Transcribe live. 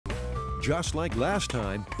Just like last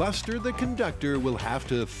time, Buster the Conductor will have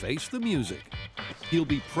to face the music. He'll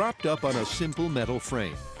be propped up on a simple metal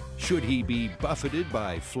frame. Should he be buffeted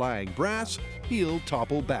by flying brass, he'll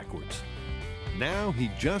topple backwards. Now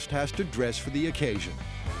he just has to dress for the occasion.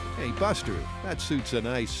 Hey, Buster, that suit's a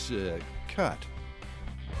nice, cut.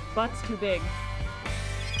 Butt's too big.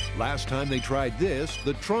 Last time they tried this,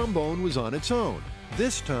 the trombone was on its own.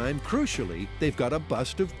 This time, crucially, they've got a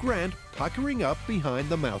bust of Grant puckering up behind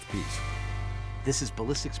the mouthpiece. This is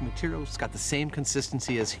ballistics material. It's got the same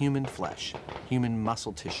consistency as human flesh, human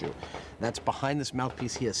muscle tissue. That's behind this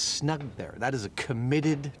mouthpiece. He is snugged there. That is a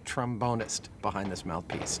committed trombonist behind this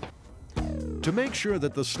mouthpiece. To make sure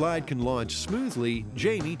that the slide can launch smoothly,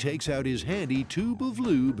 Jamie takes out his handy tube of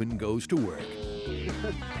lube and goes to work.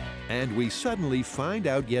 And we suddenly find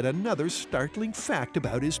out yet another startling fact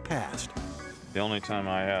about his past. The only time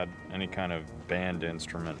I had any kind of band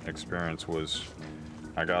instrument experience was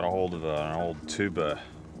I got a hold of an old tuba,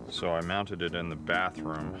 so I mounted it in the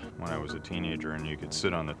bathroom when I was a teenager, and you could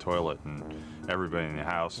sit on the toilet and everybody in the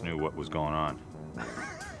house knew what was going on.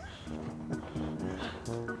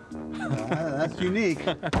 That's unique.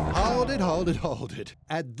 Hold it.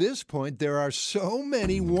 At this point, there are so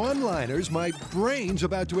many one-liners, my brain's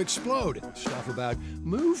about to explode. Stuff about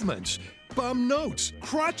movements, bum notes,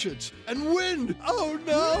 crotchets, and wind. Oh,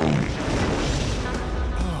 no!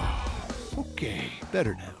 Oh, okay,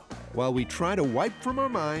 better now. While we try to wipe from our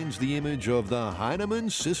minds the image of the Heinemann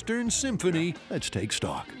Cistern Symphony, let's take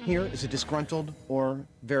stock. Here is a disgruntled or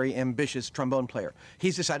very ambitious trombone player.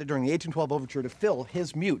 He's decided during the 1812 overture to fill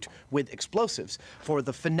his mute with explosives for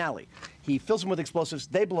the finale. He fills them with explosives,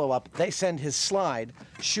 they blow up, they send his slide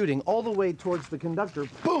shooting all the way towards the conductor,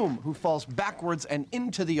 boom, who falls backwards and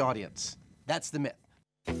into the audience. That's the myth.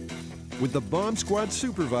 With the bomb squad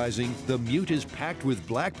supervising, the mute is packed with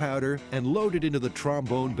black powder and loaded into the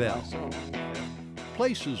trombone bell.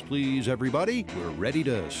 Places, please, everybody. We're ready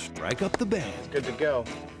to strike up the band. Good to go.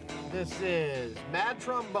 This is Mad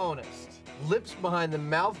Trombonist. Lips behind the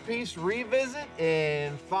mouthpiece revisit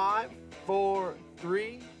in 5, 4,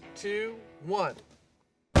 3, 2, 1.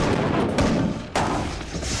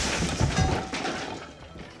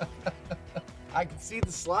 I can see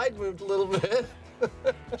the slide moved a little bit.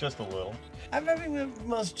 Just a little. I'm having the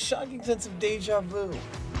most shocking sense of deja vu.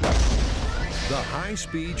 The high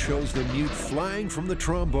speed shows the mute flying from the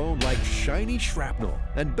trombone like shiny shrapnel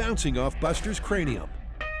and bouncing off Buster's cranium.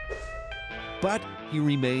 But he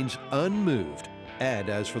remains unmoved.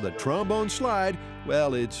 And as for the trombone slide,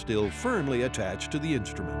 well, it's still firmly attached to the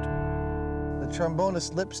instrument. The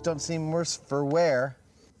trombonist's lips don't seem worse for wear,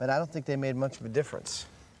 but I don't think they made much of a difference.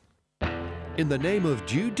 In the name of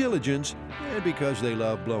due diligence, and because they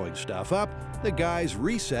love blowing stuff up, the guys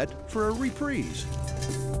reset for a reprise.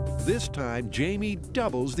 This time, Jamie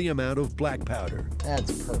doubles the amount of black powder.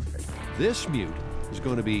 That's perfect. This mute is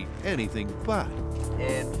going to be anything but.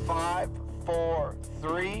 In 5, 4,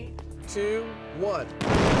 3, 2, 1.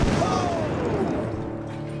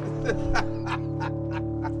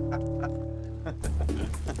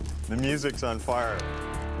 The music's on fire.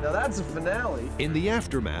 Now that's a finale. In the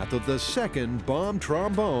aftermath of the second bomb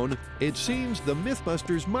trombone, it seems the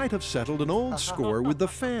MythBusters might have settled an old score with the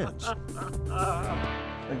fans.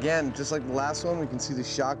 Again, just like the last one, we can see the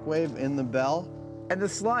shockwave in the bell, and the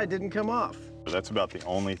slide didn't come off. That's about the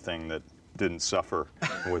only thing that didn't suffer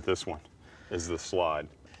with this one, is the slide,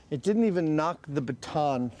 It didn't even knock the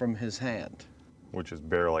baton from his hand. which is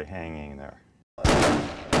barely hanging there.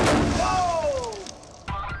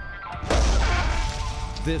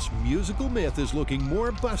 This musical myth is looking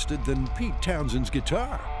more busted than Pete Townshend's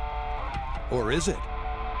guitar. Or is it?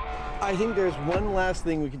 I think there's one last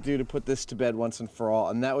thing we could do to put this to bed once and for all,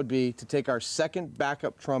 and that would be to take our second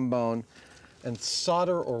backup trombone and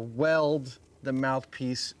solder or weld the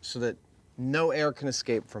mouthpiece so that no air can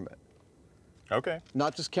escape from it. Okay.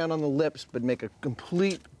 Not just count on the lips, but make a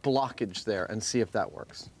complete blockage there and see if that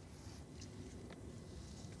works.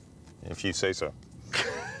 If you say so.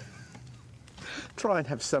 Try and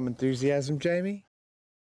have some enthusiasm, Jamie.